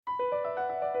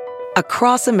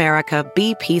Across America,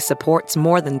 BP supports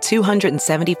more than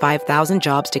 275,000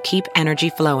 jobs to keep energy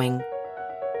flowing.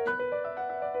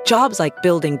 Jobs like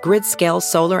building grid-scale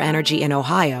solar energy in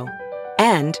Ohio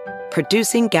and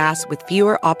producing gas with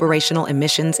fewer operational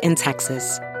emissions in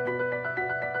Texas.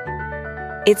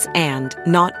 It's and,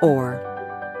 not or.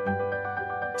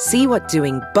 See what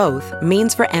doing both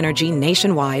means for energy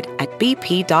nationwide at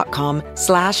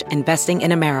bp.com/investing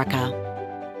in America.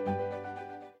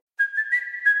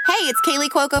 Hey, it's Kaylee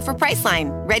Cuoco for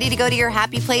Priceline. Ready to go to your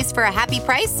happy place for a happy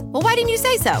price? Well, why didn't you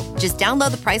say so? Just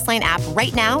download the Priceline app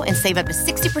right now and save up to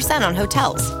 60% on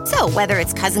hotels. So whether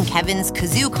it's Cousin Kevin's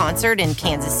Kazoo Concert in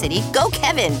Kansas City, go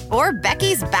Kevin, or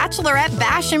Becky's Bachelorette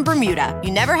Bash in Bermuda,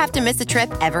 you never have to miss a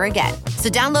trip ever again. So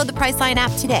download the Priceline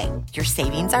app today. Your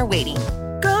savings are waiting.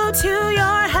 Go to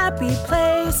your happy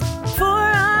place for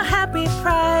a happy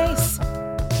price.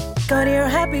 Go to your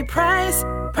happy price,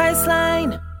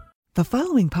 Priceline. The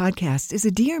following podcast is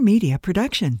a Dear Media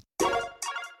production.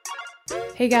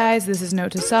 Hey guys, this is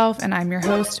Note to Self, and I'm your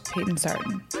host, Peyton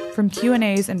Sarton. From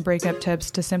Q&As and breakup tips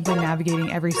to simply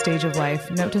navigating every stage of life,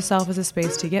 Note to Self is a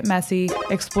space to get messy,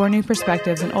 explore new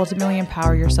perspectives, and ultimately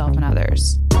empower yourself and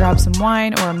others. Grab some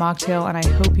wine or a mocktail, and I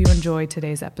hope you enjoy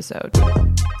today's episode.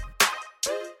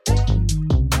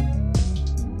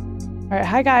 All right,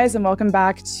 hi guys, and welcome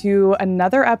back to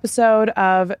another episode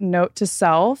of Note to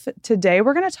Self. Today,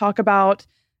 we're going to talk about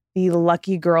the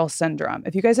lucky girl syndrome.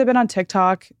 If you guys have been on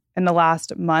TikTok in the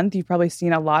last month, you've probably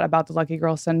seen a lot about the lucky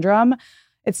girl syndrome.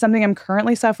 It's something I'm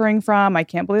currently suffering from. I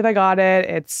can't believe I got it.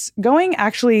 It's going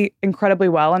actually incredibly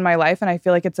well in my life, and I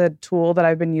feel like it's a tool that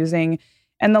I've been using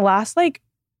in the last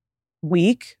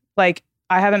week. I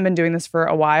haven't been doing this for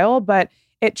a while, but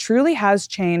it truly has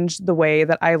changed the way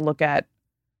that I look at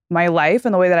my life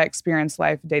and the way that I experience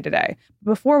life day to day.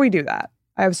 Before we do that,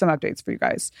 I have some updates for you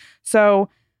guys. So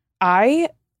I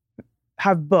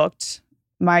have booked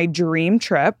my dream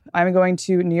trip. I'm going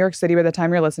to New York City. By the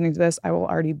time you're listening to this, I will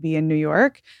already be in New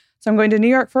York. So I'm going to New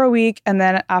York for a week. And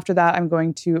then after that, I'm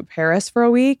going to Paris for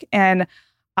a week. And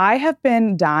I have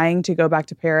been dying to go back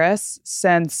to Paris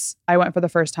since I went for the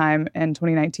first time in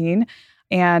 2019.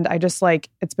 And I just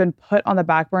it's been put on the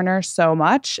back burner so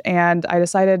much. And I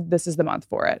decided this is the month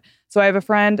for it. So I have a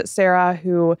friend, Sarah,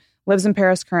 who lives in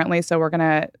Paris currently. So we're going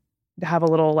to have a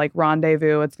little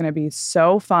rendezvous. It's going to be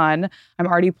so fun. I'm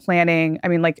already planning.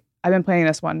 I've been planning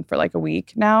this one for a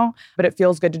week now, but it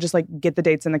feels good to just get the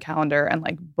dates in the calendar and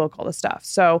book all the stuff.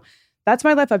 So that's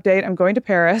my life update. I'm going to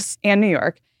Paris and New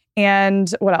York. And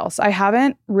what else? I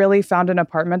haven't really found an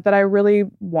apartment that I really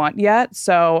want yet.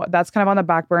 So that's kind of on the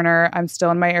back burner. I'm still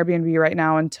in my Airbnb right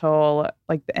now until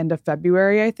the end of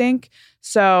February, I think.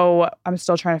 So I'm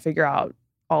still trying to figure out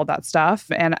all that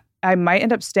stuff. And I might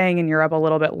end up staying in Europe a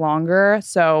little bit longer.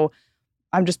 So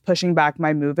I'm just pushing back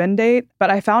my move-in date.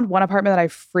 But I found one apartment that I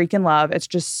freaking love. It's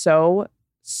just so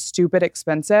stupid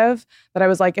expensive that I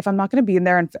was if I'm not going to be in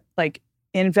there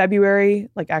in February,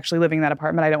 actually living in that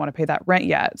apartment, I don't want to pay that rent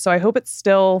yet. So I hope it's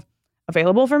still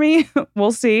available for me.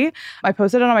 We'll see. I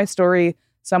posted it on my story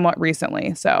somewhat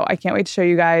recently. So I can't wait to show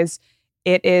you guys.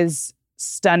 It is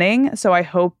stunning. So I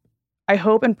hope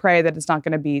and pray that it's not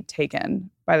going to be taken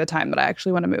by the time that I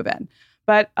actually want to move in.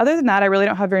 But other than that, I really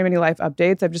don't have very many life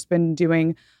updates. I've just been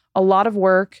doing a lot of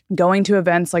work, going to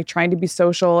events, trying to be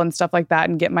social and stuff like that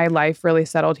and get my life really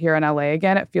settled here in LA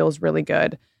again. It feels really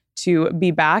good to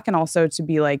be back and also to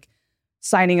be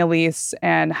signing a lease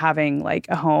and having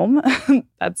a home.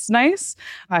 That's nice.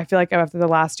 I feel after the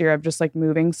last year of just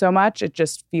moving so much, it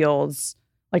just feels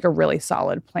like a really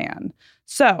solid plan.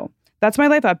 So that's my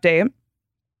life update.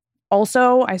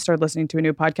 Also, I started listening to a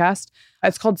new podcast.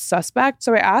 It's called Suspect.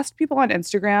 So I asked people on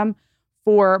Instagram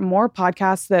for more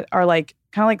podcasts that are kind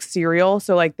of like serial.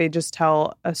 So they just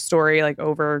tell a story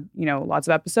over, lots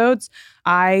of episodes.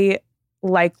 I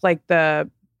like the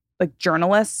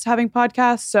journalists having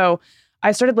podcasts. So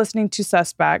I started listening to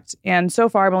Suspect, and so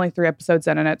far I'm only 3 episodes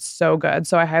in and it's so good.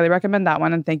 So I highly recommend that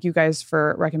one. And thank you guys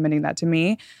for recommending that to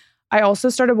me. I also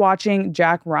started watching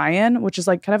Jack Ryan, which is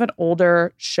kind of an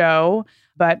older show,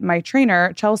 but my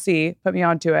trainer, Chelsea, put me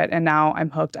onto it. And now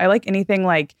I'm hooked. I like anything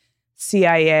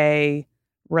CIA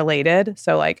related.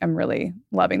 So I'm really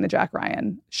loving the Jack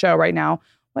Ryan show right now.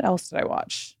 What else did I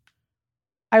watch?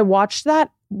 I watched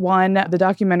that one, the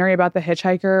documentary about the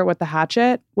hitchhiker with the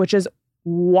hatchet, which is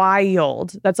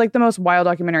wild. That's the most wild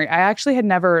documentary. I actually had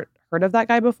never heard of that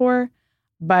guy before,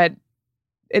 but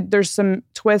there's some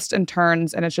twists and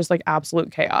turns and it's just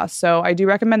absolute chaos. So I do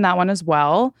recommend that one as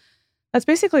well. That's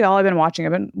basically all I've been watching.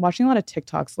 I've been watching a lot of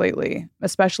TikToks lately,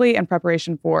 especially in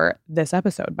preparation for this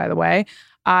episode, by the way.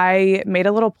 I made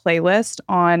a little playlist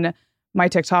on my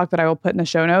TikTok that I will put in the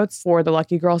show notes for the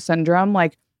Lucky Girl Syndrome,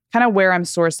 like kind of where I'm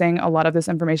sourcing a lot of this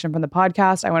information from the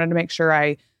podcast. I wanted to make sure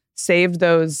I saved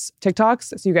those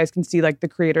TikToks so you guys can see like the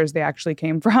creators they actually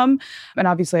came from. And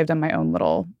obviously I've done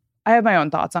I have my own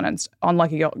thoughts on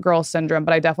Lucky Girl Syndrome,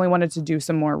 but I definitely wanted to do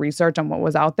some more research on what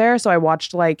was out there. So I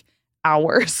watched like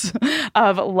hours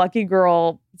of Lucky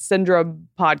Girl Syndrome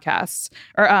podcasts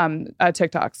or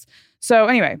TikToks. So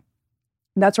anyway,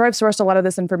 that's where I've sourced a lot of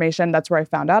this information. That's where I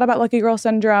found out about Lucky Girl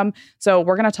Syndrome. So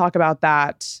we're going to talk about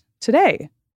that today.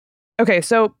 Okay,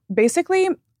 so basically,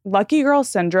 Lucky Girl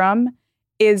Syndrome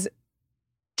is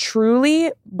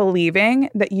truly believing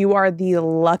that you are the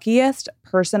luckiest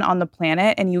person on the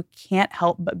planet and you can't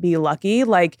help but be lucky.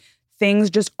 Like things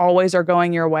just always are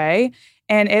going your way.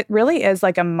 And it really is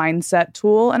like a mindset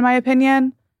tool, in my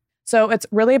opinion. So it's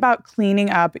really about cleaning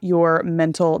up your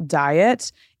mental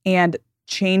diet and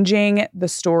changing the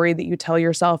story that you tell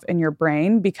yourself in your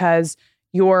brain, because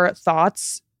your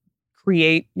thoughts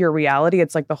create your reality.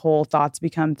 It's like the whole thoughts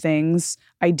become things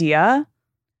idea.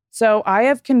 So I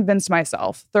have convinced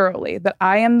myself thoroughly that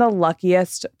I am the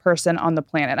luckiest person on the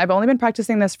planet. I've only been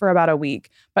practicing this for about a week,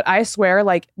 but I swear,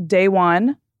 like day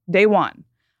one,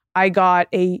 I got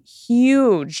a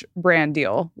huge brand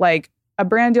deal, like a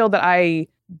brand deal that I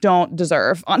don't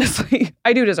deserve, honestly.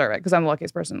 I do deserve it because I'm the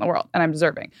luckiest person in the world and I'm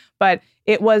deserving. But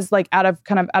it was like out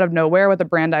of nowhere with a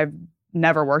brand I've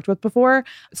never worked with before.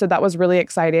 So that was really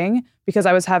exciting because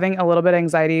I was having a little bit of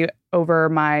anxiety over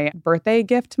my birthday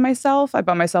gift to myself. I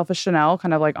bought myself a Chanel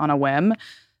kind of like on a whim.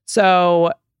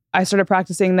 So I started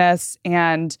practicing this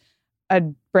and a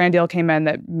brand deal came in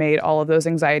that made all of those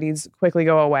anxieties quickly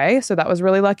go away. So that was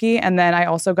really lucky. And then I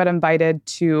also got invited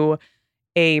to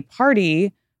a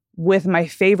party with my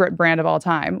favorite brand of all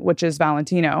time, which is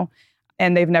Valentino.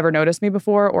 And they've never noticed me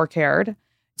before or cared.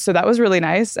 So that was really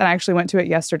nice. And I actually went to it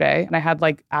yesterday and I had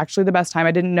like actually the best time.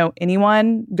 I didn't know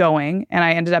anyone going and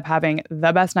I ended up having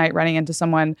the best night running into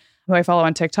someone who I follow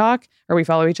on TikTok, or we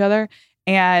follow each other,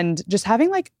 and just having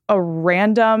like a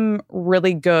random,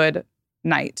 really good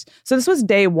night. So this was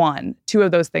day one. 2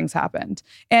 of those things happened.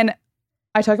 And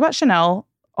I talk about Chanel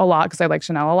a lot because I like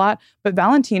Chanel a lot, but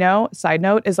Valentino, side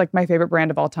note, is like my favorite brand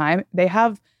of all time.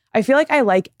 I feel like I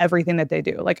like everything that they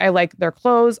do. Like I like their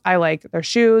clothes, I like their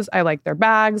shoes, I like their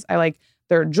bags, I like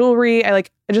their jewelry, I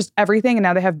like just everything. And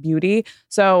now they have beauty.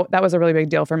 So that was a really big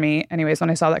deal for me. Anyways, when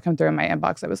I saw that come through in my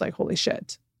inbox, I was like, holy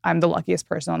shit, I'm the luckiest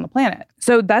person on the planet.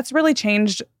 So that's really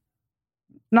changed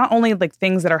not only like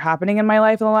things that are happening in my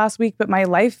life in the last week, but my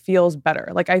life feels better.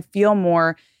 Like I feel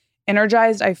more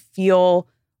energized. I feel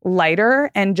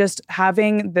lighter, and just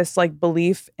having this like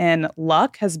belief in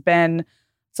luck has been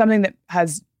something that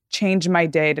has changed my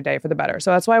day to day for the better.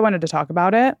 So that's why I wanted to talk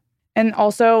about it. And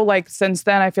also like since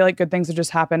then, I feel like good things have just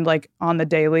happened like on the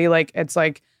daily. Like it's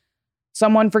like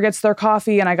someone forgets their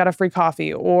coffee and I got a free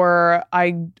coffee, or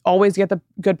I always get the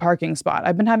good parking spot.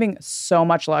 I've been having so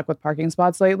much luck with parking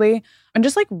spots lately, and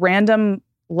just like random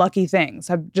lucky things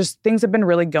things have been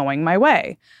really going my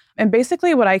way. And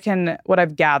basically what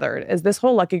I've gathered is this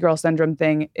whole Lucky Girl Syndrome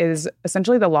thing is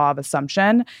essentially the law of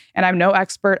assumption. And I'm no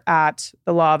expert at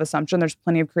the law of assumption. There's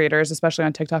plenty of creators, especially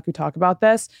on TikTok, who talk about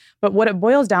this. But what it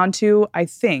boils down to, I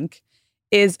think,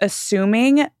 is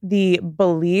assuming the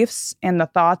beliefs and the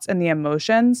thoughts and the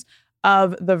emotions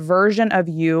of the version of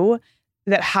you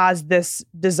that has this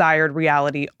desired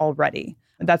reality already.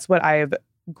 That's what I've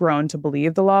grown to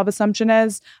believe the law of assumption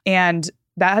is. And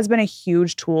that has been a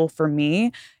huge tool for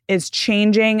me, is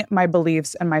changing my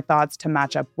beliefs and my thoughts to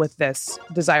match up with this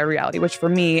desired reality, which for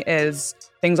me is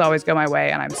things always go my way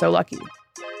and I'm so lucky.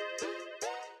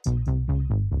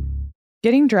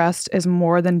 Getting dressed is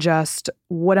more than just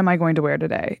what am I going to wear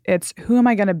today? It's who am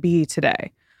I going to be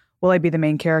today? Will I be the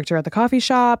main character at the coffee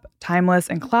shop, timeless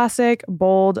and classic,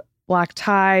 bold, black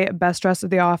tie, best dressed at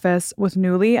the office? With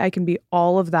Nuuly, I can be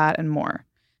all of that and more.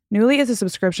 Nuuly is a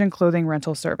subscription clothing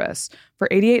rental service. For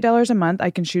 $88 a month, I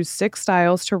can choose 6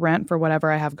 styles to rent for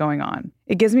whatever I have going on.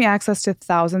 It gives me access to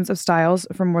thousands of styles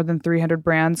from more than 300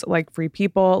 brands like Free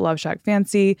People, Love Shack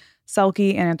Fancy,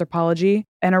 Selkie, and Anthropologie,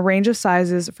 and a range of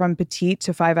sizes from petite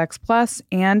to 5X plus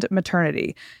and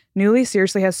maternity. Nuuly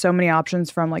seriously has so many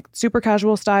options, from like super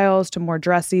casual styles to more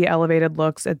dressy, elevated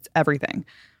looks. It's everything.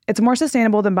 It's more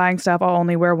sustainable than buying stuff I'll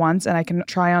only wear once, and I can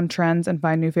try on trends and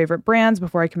find new favorite brands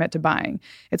before I commit to buying.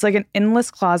 It's like an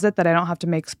endless closet that I don't have to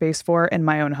make space for in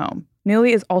my own home.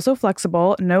 Nuuly is also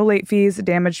flexible, no late fees,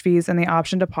 damage fees, and the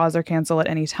option to pause or cancel at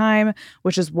any time,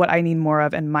 which is what I need more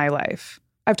of in my life.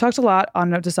 I've talked a lot on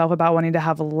Note to Self about wanting to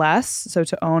have less, so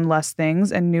to own less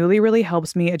things, and Nuuly really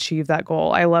helps me achieve that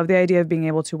goal. I love the idea of being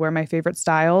able to wear my favorite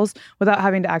styles without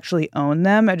having to actually own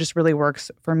them. It just really works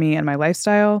for me and my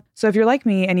lifestyle. So if you're like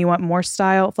me and you want more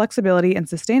style, flexibility, and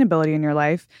sustainability in your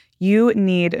life, you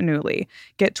need Nuuly.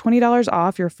 Get $20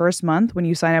 off your first month when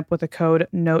you sign up with the code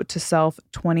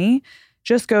NOTETOSELF20.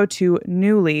 Just go to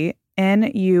Nuuly,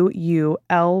 NUULY.com.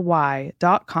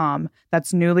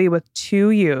 That's Nuuly with 2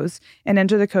 U's, and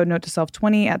enter the code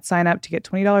NOTETOSELF20 at sign up to get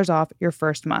 $20 off your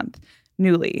first month.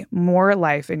 Nuuly, more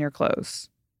life in your clothes.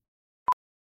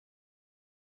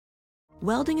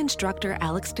 Welding instructor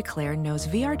Alex DeClaire knows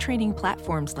VR training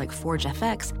platforms like Forge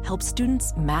FX help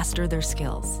students master their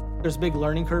skills. There's a big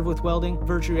learning curve with welding.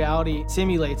 Virtual reality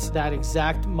simulates that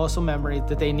exact muscle memory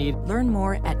that they need. Learn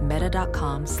more at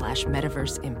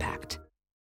meta.com/metaverseimpact.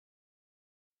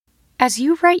 As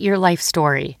you write your life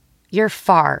story, you're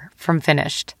far from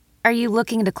finished. Are you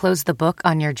looking to close the book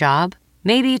on your job?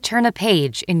 Maybe turn a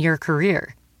page in your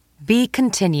career? Be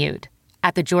continued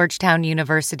at the Georgetown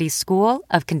University School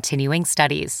of Continuing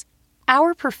Studies.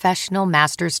 Our professional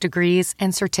master's degrees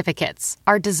and certificates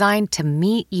are designed to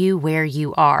meet you where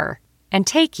you are and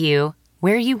take you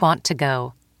where you want to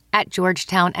go. At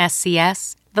Georgetown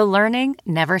SCS, the learning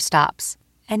never stops,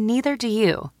 and neither do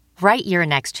you. Write your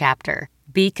next chapter.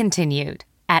 Be continued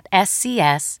at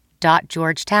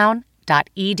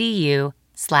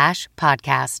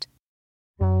scs.georgetown.edu/podcast.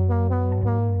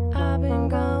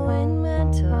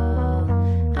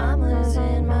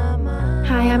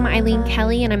 Hi, I'm Eileen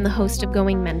Kelly, and I'm the host of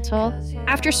Going Mental.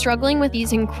 After struggling with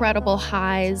these incredible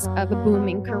highs of a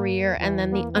booming career and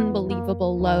then the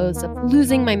unbelievable lows of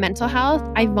losing my mental health,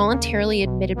 I voluntarily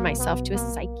admitted myself to a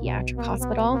psychiatric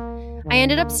hospital. I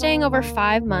ended up staying over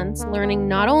 5 months, learning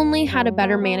not only how to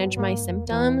better manage my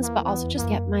symptoms, but also just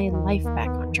get my life back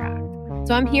on track.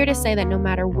 So I'm here to say that no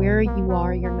matter where you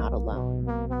are, you're not alone.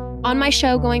 On my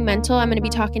show, Going Mental, I'm going to be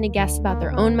talking to guests about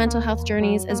their own mental health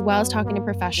journeys, as well as talking to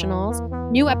professionals.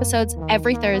 New episodes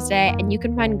every Thursday, and you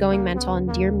can find Going Mental on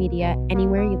Dear Media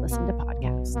anywhere you listen to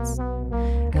podcasts.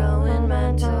 Going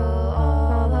mental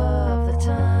all of the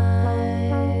time.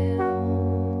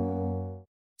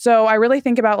 So I really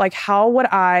think about, like, how would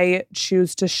I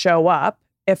choose to show up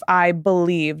if I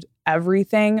believed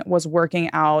everything was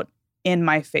working out in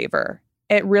my favor?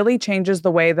 It really changes the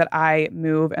way that I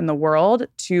move in the world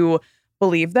to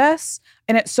believe this.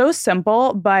 And it's so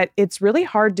simple, but it's really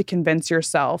hard to convince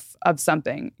yourself of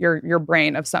something, your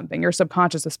brain of something, your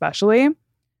subconscious especially.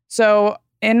 So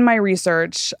in my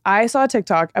research, I saw a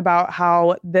TikTok about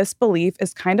how this belief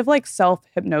is kind of like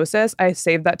self-hypnosis. I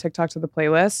saved that TikTok to the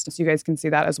playlist so you guys can see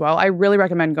that as well. I really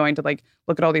recommend going to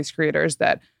look at all these creators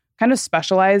that kind of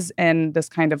specialize in this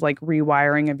kind of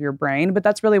rewiring of your brain, but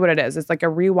that's really what it is. It's like a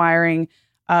rewiring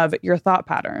of your thought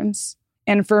patterns.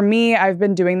 And for me, I've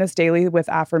been doing this daily with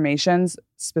affirmations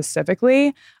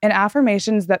specifically, and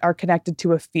affirmations that are connected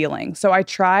to a feeling. So I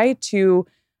try to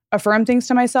affirm things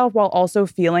to myself while also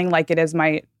feeling like it is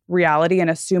my reality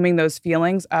and assuming those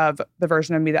feelings of the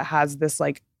version of me that has this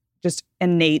just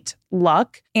innate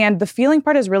luck. And the feeling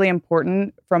part is really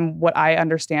important from what I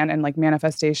understand and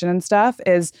manifestation and stuff,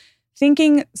 is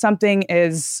thinking something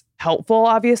is helpful,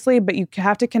 obviously, but you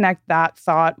have to connect that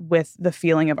thought with the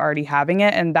feeling of already having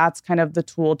it. And that's kind of the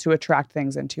tool to attract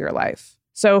things into your life.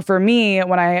 So for me,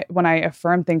 when I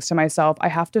affirm things to myself, I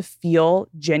have to feel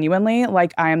genuinely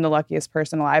like I am the luckiest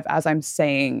person alive as I'm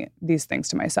saying these things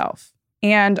to myself.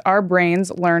 And our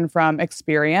brains learn from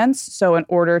experience. So in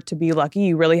order to be lucky,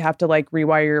 you really have to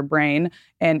rewire your brain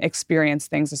and experience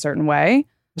things a certain way.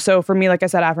 So for me, like I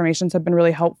said, affirmations have been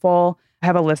really helpful. I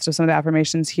have a list of some of the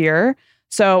affirmations here.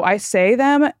 So I say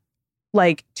them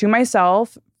to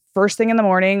myself first thing in the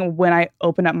morning when I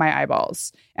open up my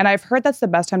eyeballs. And I've heard that's the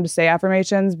best time to say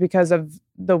affirmations because of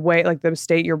the way, the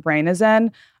state your brain is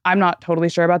in. I'm not totally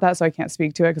sure about that, so I can't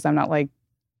speak to it because I'm not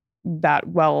that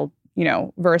well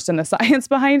versed in the science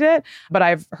behind it. But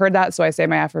I've heard that, so I say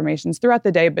my affirmations throughout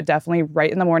the day, but definitely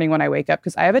right in the morning when I wake up,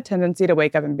 because I have a tendency to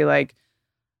wake up and be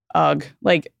ugh,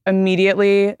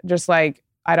 immediately, just I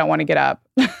don't want to get up.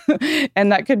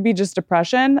 And that could be just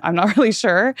depression. I'm not really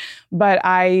sure. But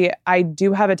I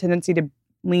do have a tendency to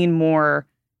lean more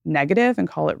negative and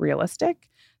call it realistic.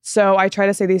 So I try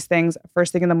to say these things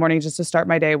first thing in the morning just to start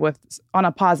my day on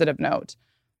a positive note.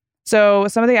 So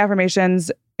some of the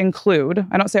affirmations include,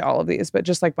 I don't say all of these, but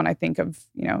just when I think of,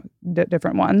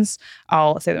 different ones,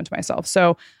 I'll say them to myself.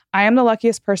 So I am the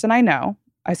luckiest person I know.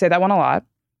 I say that one a lot.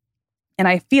 And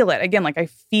I feel it. Again, I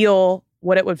feel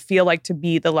what it would feel like to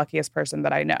be the luckiest person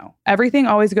that I know. Everything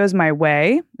always goes my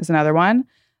way is another one.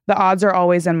 The odds are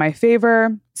always in my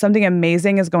favor. Something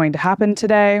amazing is going to happen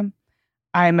today.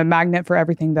 I'm a magnet for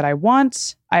everything that I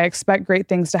want. I expect great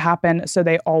things to happen, so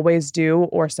they always do,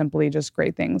 or simply just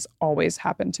great things always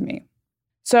happen to me.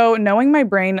 So knowing my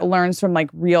brain learns from like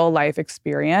real life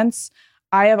experience,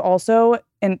 I have also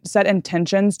set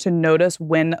intentions to notice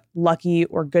when lucky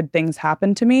or good things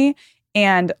happen to me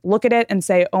and look at it and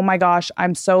say, oh my gosh,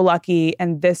 I'm so lucky.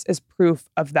 And this is proof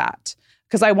of that.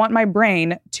 Because I want my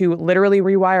brain to literally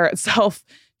rewire itself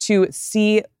to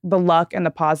see the luck and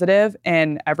the positive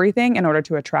in everything in order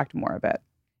to attract more of it.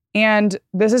 And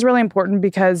this is really important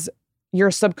because your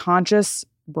subconscious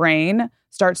brain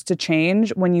starts to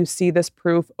change when you see this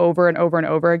proof over and over and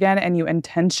over again, and you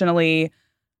intentionally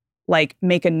like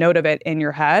make a note of it in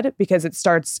your head, because it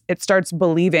starts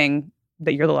believing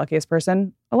that you're the luckiest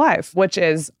person alive, which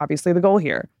is obviously the goal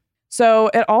here. So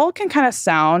it all can kind of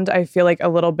sound, I feel like, a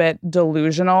little bit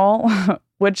delusional,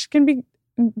 which can be,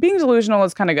 being delusional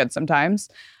is kind of good sometimes,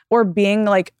 or being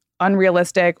like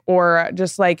unrealistic, or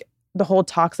just like the whole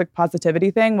toxic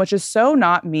positivity thing, which is so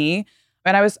not me.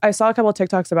 And I saw a couple of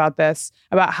TikToks about this,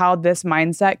 about how this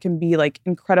mindset can be like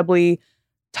incredibly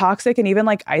toxic and even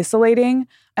like isolating.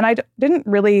 And I didn't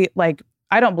really like,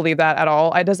 I don't believe that at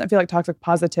all. It doesn't feel like toxic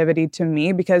positivity to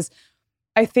me, because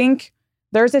I think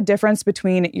there's a difference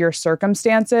between your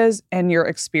circumstances and your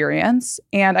experience.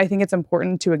 And I think it's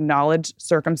important to acknowledge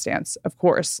circumstance, of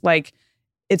course. Like,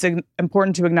 it's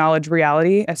important to acknowledge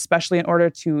reality, especially in order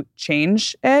to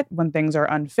change it when things are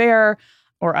unfair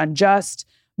or unjust.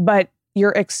 But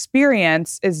your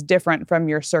experience is different from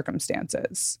your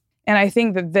circumstances. And I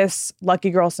think that this lucky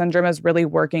girl syndrome is really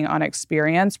working on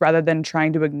experience rather than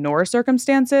trying to ignore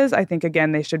circumstances. I think,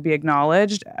 again, they should be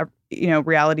acknowledged.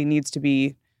 Reality needs to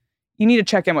be, you need to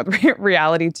check in with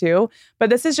reality too. But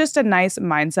this is just a nice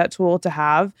mindset tool to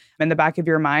have in the back of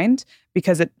your mind,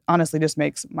 because it honestly just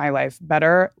makes my life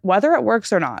better, whether it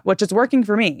works or not, which is working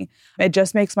for me. It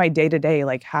just makes my day-to-day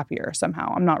like happier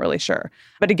somehow. I'm not really sure.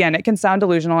 But again, it can sound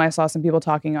delusional. I saw some people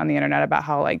talking on the internet about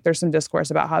how like there's some discourse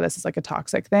about how this is like a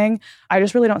toxic thing. I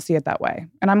just really don't see it that way.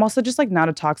 And I'm also just like not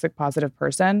a toxic positive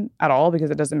person at all,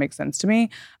 because it doesn't make sense to me.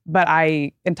 But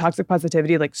toxic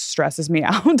positivity like stresses me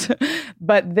out.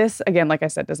 But this, again, like I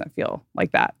said, doesn't feel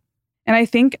like that. And I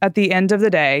think at the end of the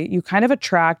day, you kind of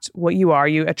attract what you are.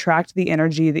 You attract the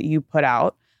energy that you put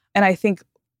out. And I think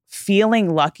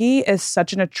feeling lucky is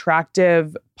such an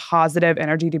attractive, positive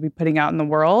energy to be putting out in the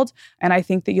world. And I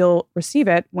think that you'll receive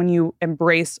it when you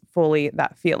embrace fully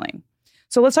that feeling.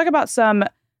 So let's talk about some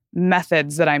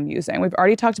methods that I'm using. We've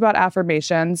already talked about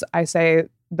affirmations. I say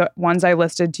the ones I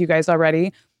listed to you guys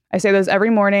already. I say those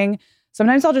every morning.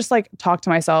 Sometimes I'll just like talk to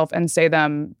myself and say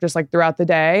them just like throughout the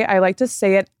day. I like to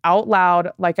say it out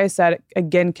loud. Like I said,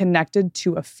 again, connected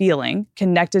to a feeling,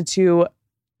 connected to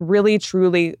really,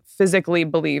 truly, physically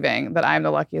believing that I'm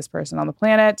the luckiest person on the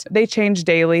planet. They change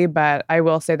daily, but I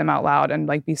will say them out loud and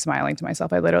like be smiling to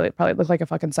myself. I literally probably look like a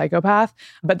fucking psychopath,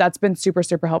 but that's been super,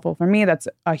 super helpful for me. That's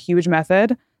a huge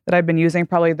method that I've been using,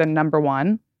 probably the number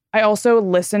one. I also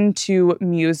listen to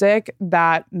music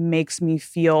that makes me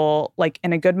feel like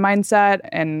in a good mindset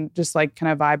and just like kind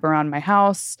of vibe around my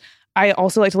house. I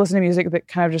also like to listen to music that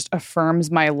kind of just affirms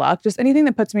my luck, just anything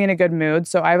that puts me in a good mood.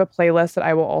 So I have a playlist that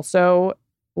I will also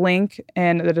link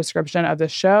in the description of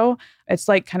this show. It's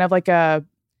like kind of like a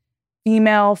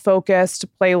female focused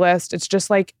playlist. It's just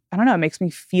like, I don't know, it makes me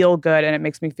feel good and it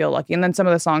makes me feel lucky. And then some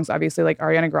of the songs, obviously like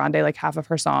Ariana Grande, like half of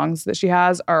her songs that she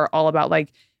has are all about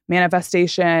like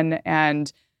manifestation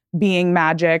and being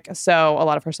magic. So a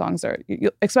lot of her songs you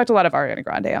expect a lot of Ariana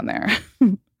Grande on there.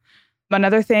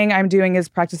 Another thing I'm doing is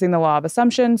practicing the law of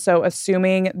assumption. So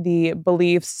assuming the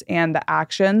beliefs and the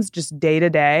actions just day to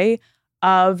day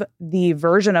of the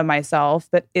version of myself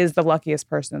that is the luckiest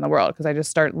person in the world. Because I just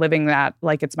start living that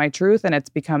like it's my truth, and it's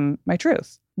become my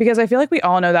truth. Because I feel like we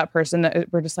all know that person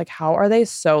that we're just like, how are they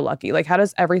so lucky? Like, how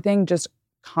does everything just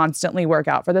constantly work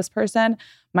out for this person?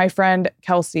 My friend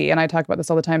Kelsey, and I talk about this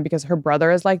all the time because her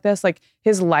brother is like this, like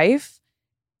his life,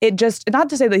 it just, not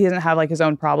to say that he doesn't have like his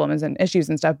own problems and issues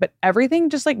and stuff, but everything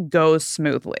just like goes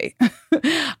smoothly.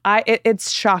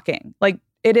 It's shocking. Like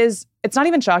it's not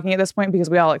even shocking at this point because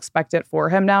we all expect it for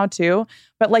him now too.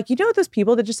 But like, those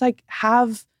people that just like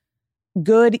have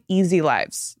good, easy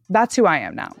lives. That's who I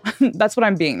am now. That's what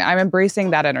I'm being now. I'm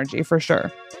embracing that energy for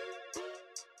sure.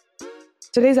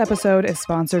 Today's episode is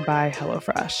sponsored by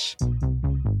HelloFresh.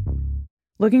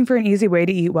 Looking for an easy way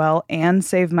to eat well and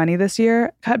save money this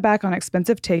year? Cut back on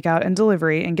expensive takeout and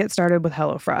delivery and get started with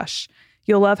HelloFresh.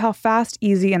 You'll love how fast,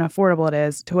 easy, and affordable it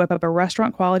is to whip up a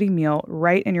restaurant-quality meal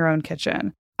right in your own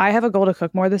kitchen. I have a goal to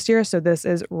cook more this year, so this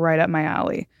is right up my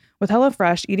alley. With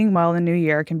HelloFresh, eating well in the new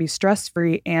year can be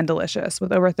stress-free and delicious.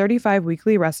 With over 35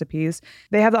 weekly recipes,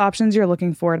 they have the options you're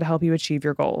looking for to help you achieve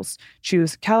your goals.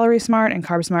 Choose calorie-smart and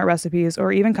carb-smart recipes,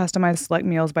 or even customize select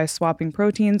meals by swapping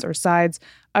proteins or sides,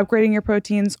 upgrading your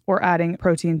proteins, or adding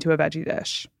protein to a veggie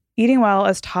dish. Eating well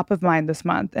is top of mind this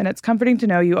month, and it's comforting to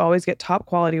know you always get top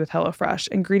quality with HelloFresh.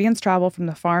 Ingredients travel from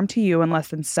the farm to you in less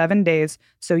than 7 days,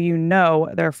 so you know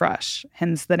they're fresh,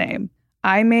 hence the name.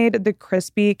 I made the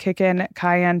crispy Kickin'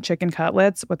 Cayenne chicken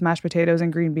cutlets with mashed potatoes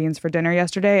and green beans for dinner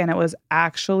yesterday, and it was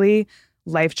actually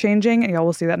life-changing, and y'all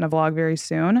will see that in a vlog very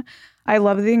soon. I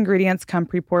love that the ingredients come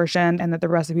pre-portioned and that the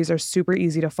recipes are super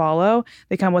easy to follow.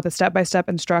 They come with a step-by-step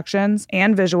instructions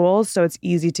and visuals, so it's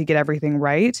easy to get everything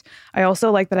right. I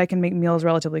also like that I can make meals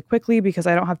relatively quickly because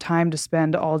I don't have time to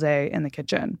spend all day in the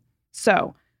kitchen.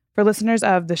 So, for listeners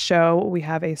of the show, we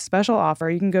have a special offer.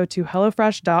 You can go to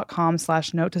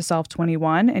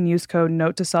hellofresh.com/note-to-self21 and use code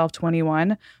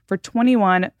note-to-self21 for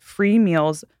 21 free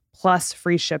meals plus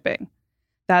free shipping.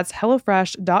 That's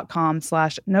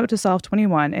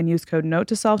hellofresh.com/note-to-self21 and use code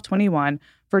note-to-self21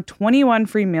 for 21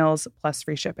 free meals plus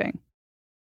free shipping.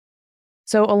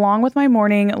 So along with my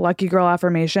morning Lucky Girl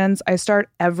affirmations, I start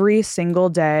every single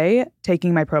day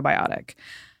taking my probiotic.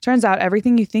 Turns out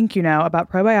everything you think you know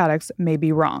about probiotics may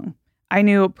be wrong. I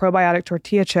knew probiotic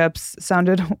tortilla chips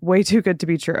sounded way too good to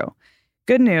be true.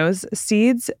 Good news,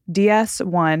 Seed's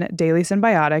DS1 Daily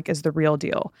Symbiotic is the real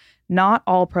deal. Not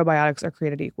all probiotics are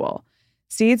created equal.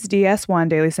 Seed's DS1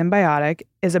 Daily Symbiotic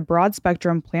is a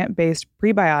broad-spectrum plant-based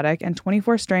prebiotic and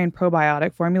 24-strain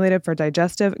probiotic formulated for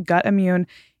digestive, gut immune,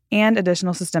 and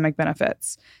additional systemic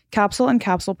benefits. Capsule and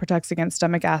capsule protects against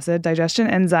stomach acid, digestion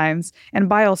enzymes, and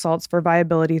bile salts for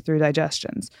viability through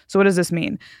digestions. So what does this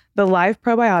mean? The live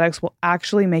probiotics will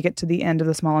actually make it to the end of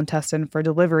the small intestine for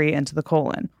delivery into the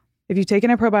colon. If you've taken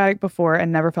a probiotic before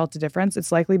and never felt a difference,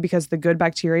 it's likely because the good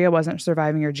bacteria wasn't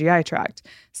surviving your GI tract.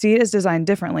 Seed is designed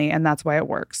differently, and that's why it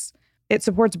works. It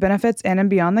supports benefits in and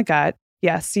beyond the gut.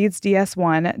 Yes, Seed's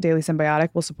DS1 Daily Symbiotic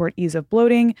will support ease of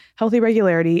bloating, healthy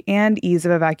regularity, and ease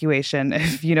of evacuation,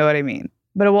 if you know what I mean.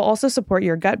 But it will also support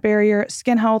your gut barrier,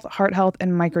 skin health, heart health,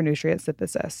 and micronutrient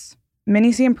synthesis.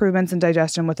 Many see improvements in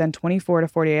digestion within 24 to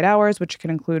 48 hours, which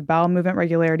can include bowel movement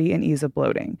regularity and ease of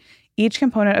bloating. Each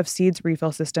component of Seed's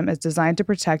refill system is designed to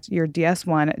protect your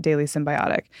DS1 Daily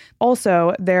Symbiotic.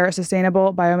 Also, their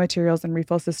sustainable biomaterials and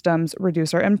refill systems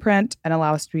reduce our imprint and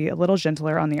allow us to be a little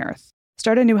gentler on the earth.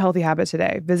 Start a new healthy habit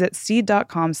today. Visit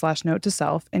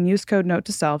seed.com/note-to-self and use code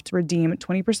note-to-self to redeem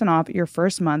 20% off your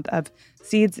first month of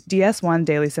Seed's DS1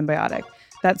 Daily Symbiotic.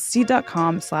 That's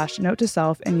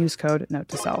seed.com/note-to-self and use code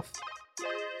note-to-self.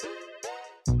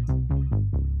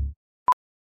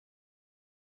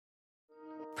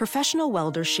 Professional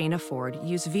welder Shayna Ford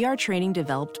used VR training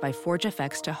developed by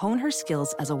ForgeFX to hone her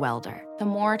skills as a welder. The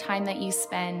more time that you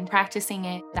spend practicing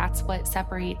it, that's what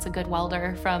separates a good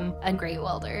welder from a great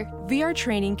welder. VR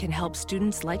training can help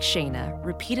students like Shayna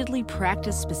repeatedly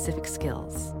practice specific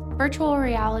skills. Virtual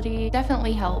reality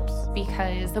definitely helps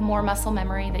because the more muscle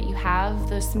memory that you have,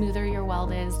 the smoother your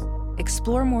weld is.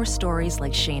 Explore more stories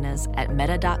like Shayna's at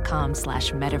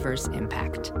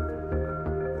meta.com/metaverseimpact.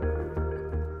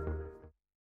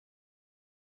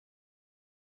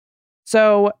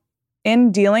 So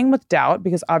in dealing with doubt,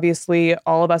 because obviously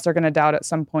all of us are going to doubt at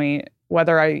some point,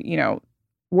 whether I,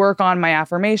 work on my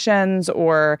affirmations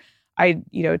or I,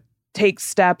 take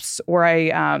steps or I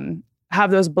have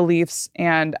those beliefs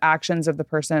and actions of the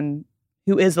person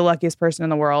who is the luckiest person in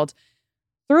the world.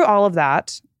 Through all of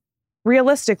that,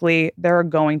 realistically, there are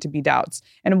going to be doubts.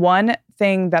 And one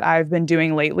thing that I've been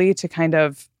doing lately to kind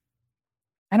of,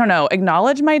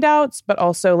 acknowledge my doubts, but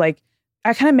also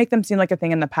I kind of make them seem like a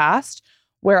thing in the past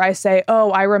where I say,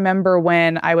 oh, I remember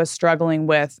when I was struggling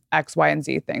with X, Y, and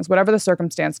Z things. Whatever the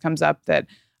circumstance comes up that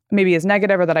maybe is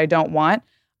negative or that I don't want,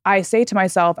 I say to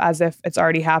myself as if it's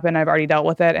already happened, I've already dealt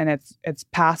with it, and it's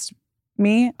past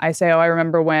me. I say, oh, I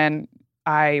remember when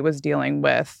I was dealing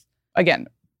with, again,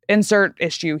 insert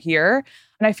issue here.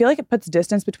 And I feel like it puts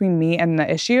distance between me and the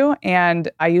issue. And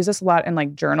I use this a lot in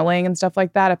journaling and stuff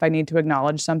like that. If I need to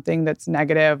acknowledge something that's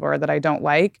negative or that I don't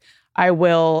like, I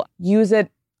will use it.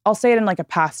 I'll say it in a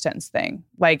past tense thing.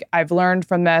 I've learned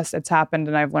from this, it's happened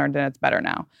and I've learned and it's better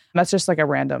now. That's just a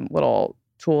random little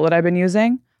tool that I've been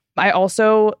using. I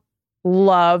also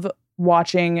love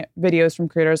watching videos from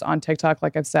creators on TikTok,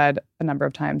 like I've said a number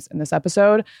of times in this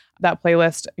episode. That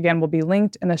playlist, again, will be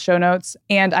linked in the show notes.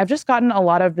 And I've just gotten a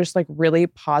lot of just really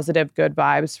positive, good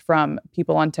vibes from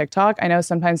people on TikTok. I know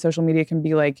sometimes social media can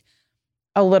be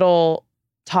a little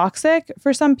toxic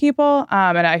for some people.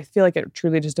 And I feel like it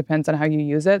truly just depends on how you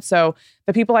use it. So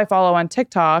the people I follow on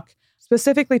TikTok,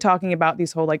 specifically talking about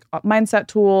these whole like mindset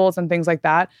tools and things like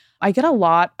that, I get a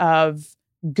lot of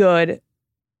good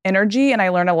energy and I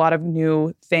learn a lot of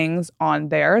new things on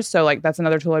there. So like that's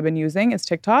another tool I've been using is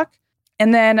TikTok.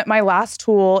 And then my last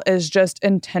tool is just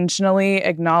intentionally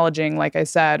acknowledging, like I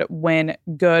said, when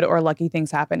good or lucky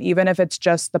things happen, even if it's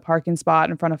just the parking spot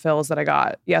in front of Phil's that I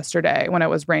got yesterday when it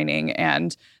was raining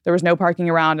and there was no parking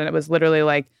around and it was literally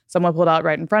like someone pulled out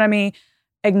right in front of me.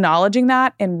 Acknowledging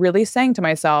that and really saying to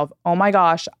myself, oh my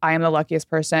gosh, I am the luckiest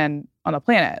person on the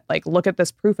planet. Like, look at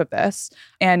this proof of this.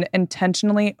 And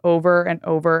intentionally over and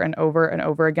over and over and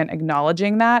over again,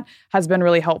 acknowledging that has been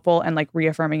really helpful and like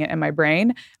reaffirming it in my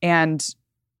brain. And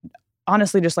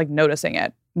honestly, just like noticing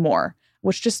it more,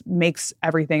 which just makes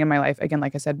everything in my life, again,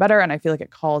 like I said, better. And I feel like it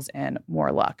calls in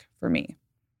more luck for me.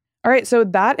 All right. So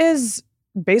that is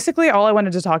basically all I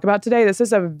wanted to talk about today. This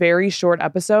is a very short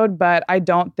episode, but I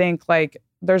don't think like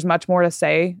there's much more to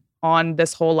say on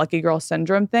this whole lucky girl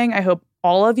syndrome thing. I hope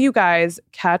all of you guys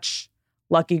catch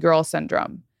lucky girl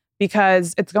syndrome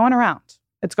because it's going around.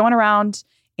 It's going around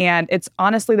and it's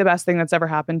honestly the best thing that's ever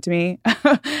happened to me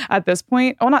at this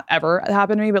point. Well, not ever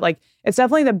happened to me, but like it's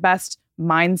definitely the best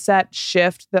mindset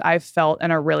shift that I've felt in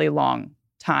a really long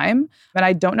time. And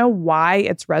I don't know why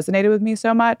it's resonated with me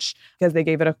so much because they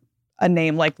gave it a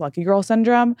name like lucky girl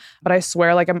syndrome, but I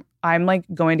swear like I'm like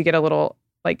going to get a little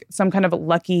like some kind of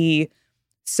lucky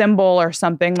symbol or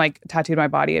something like tattooed my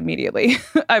body immediately.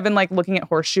 I've been like looking at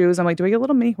horseshoes. I'm like, do I get a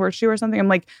little mini horseshoe or something? I'm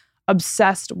like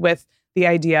obsessed with the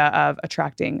idea of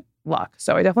attracting luck.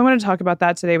 So I definitely want to talk about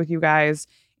that today with you guys.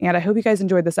 And I hope you guys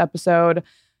enjoyed this episode.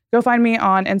 Go find me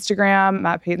on Instagram,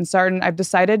 Matt Peyton Sarton. I've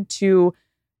decided to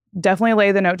definitely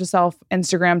lay the Note to Self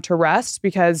Instagram to rest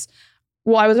because,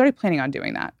 well, I was already planning on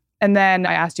doing that. And then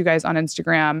I asked you guys on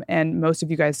Instagram and most of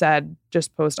you guys said,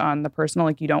 just post on the personal,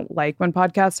 like you don't like when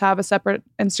podcasts have a separate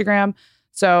Instagram.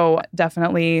 So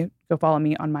definitely go follow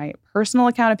me on my personal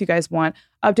account if you guys want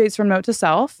updates from Note to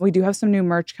Self. We do have some new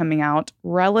merch coming out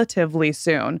relatively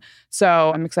soon.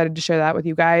 So I'm excited to share that with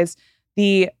you guys.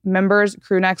 The members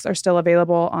crew necks are still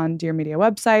available on Dear Media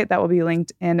website. That will be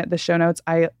linked in the show notes.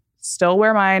 I still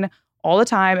wear mine all the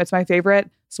time. It's my favorite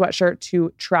sweatshirt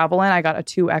to travel in. I got a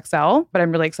 2XL, but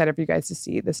I'm really excited for you guys to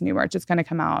see this new merch. It's going to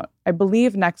come out, I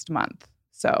believe, next month.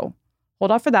 So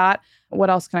hold off for that. What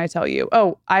else can I tell you?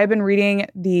 Oh, I've been reading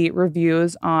the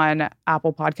reviews on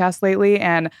Apple Podcasts lately,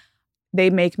 and they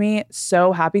make me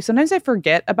so happy. Sometimes I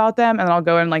forget about them, and then I'll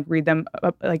go and like read them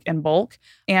like in bulk.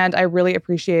 And I really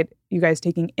appreciate you guys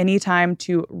taking any time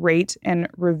to rate and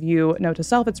review Note to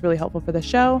Self. It's really helpful for the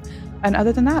show. And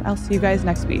other than that, I'll see you guys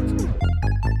next week.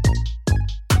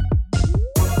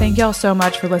 Thank y'all so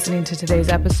much for listening to today's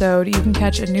episode. You can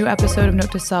catch a new episode of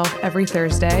Note to Self every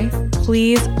Thursday.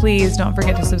 Please don't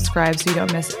forget to subscribe so you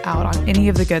don't miss out on any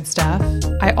of the good stuff.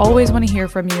 I always want to hear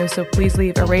from you, so please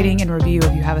leave a rating and review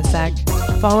if you have a sec.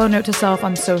 Follow Note to Self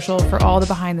on social for all the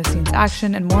behind-the-scenes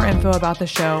action and more info about the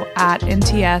show at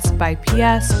NTS by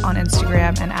PS on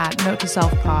Instagram and at Note to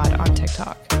Self Pod on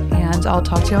TikTok. And I'll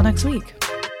talk to y'all next week.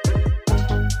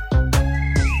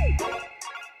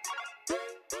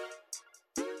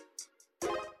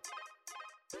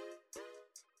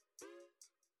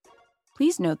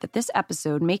 Please note that this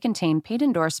episode may contain paid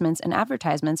endorsements and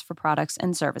advertisements for products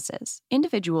and services.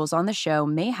 Individuals on the show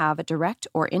may have a direct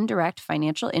or indirect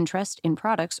financial interest in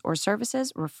products or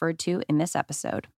services referred to in this episode.